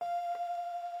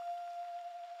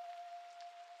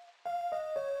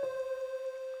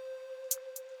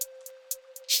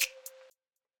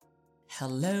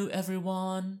Hello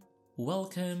everyone,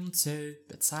 welcome to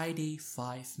the Tidy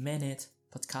 5-Minute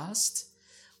Podcast,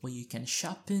 where you can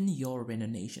sharpen your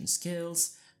Indonesian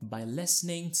skills by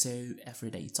listening to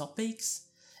everyday topics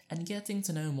and getting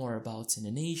to know more about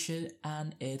Indonesia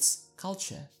and its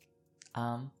culture.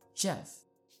 I'm Jeff.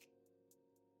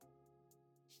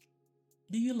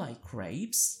 Do you like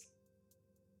crepes?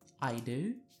 I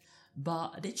do.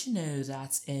 But did you know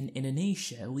that in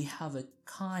Indonesia we have a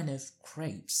kind of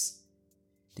crepes?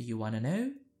 Do you want to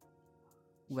know?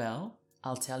 Well,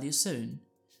 I'll tell you soon.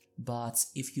 But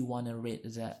if you want to read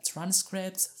the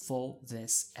transcript for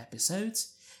this episode,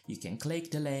 you can click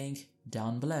the link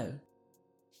down below.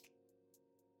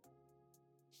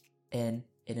 In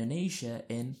Indonesia,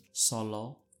 in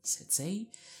Solo city,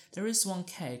 there is one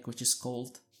cake which is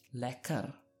called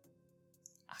lekker.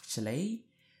 Actually,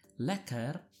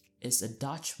 lekker is a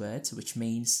Dutch word which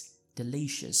means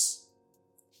delicious.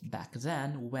 Back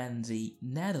then, when the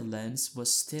Netherlands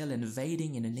was still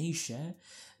invading Indonesia,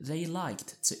 they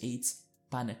liked to eat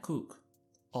pannenkoek,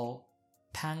 or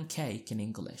pancake in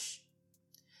English.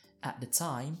 At the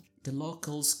time, the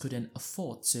locals couldn't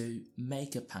afford to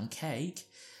make a pancake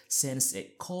since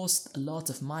it cost a lot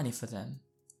of money for them.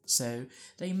 So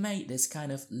they made this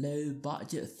kind of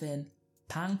low-budget thin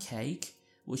pancake,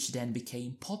 which then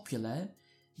became popular,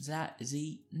 that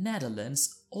the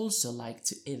Netherlands also liked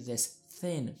to eat this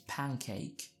thin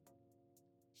pancake.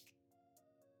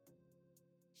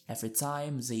 Every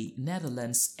time the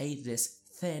Netherlands ate this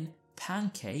thin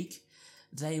pancake,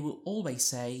 they will always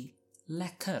say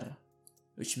lekker,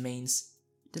 which means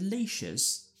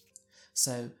delicious.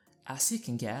 So, as you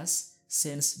can guess,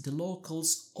 since the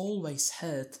locals always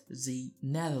heard the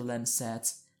Netherlands said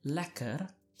lekker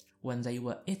when they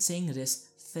were eating this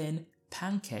thin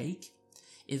pancake,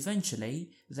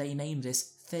 eventually they named this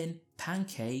thin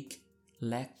pancake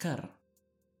lekker.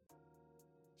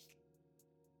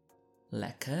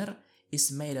 Lekker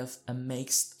is made of a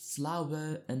mixed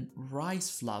flour and rice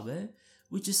flour,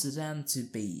 which is then to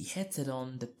be heated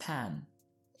on the pan.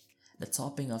 The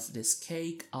topping of this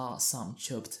cake are some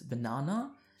chopped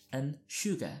banana and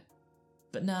sugar,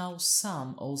 but now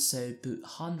some also put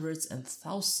hundreds and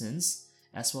thousands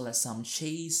as well as some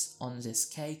cheese on this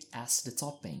cake as the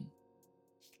topping.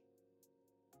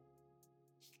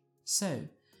 So,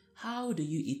 how do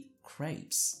you eat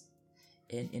crepes?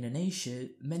 In Indonesia,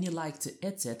 many like to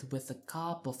eat it with a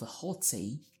cup of a hot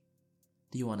tea.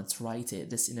 Do you want to try to eat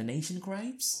this Indonesian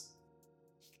crepes?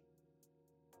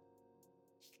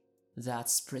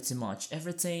 That's pretty much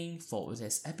everything for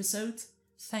this episode.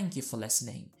 Thank you for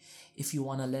listening. If you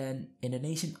want to learn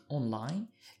Indonesian online,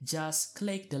 just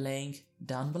click the link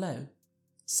down below.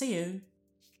 See you!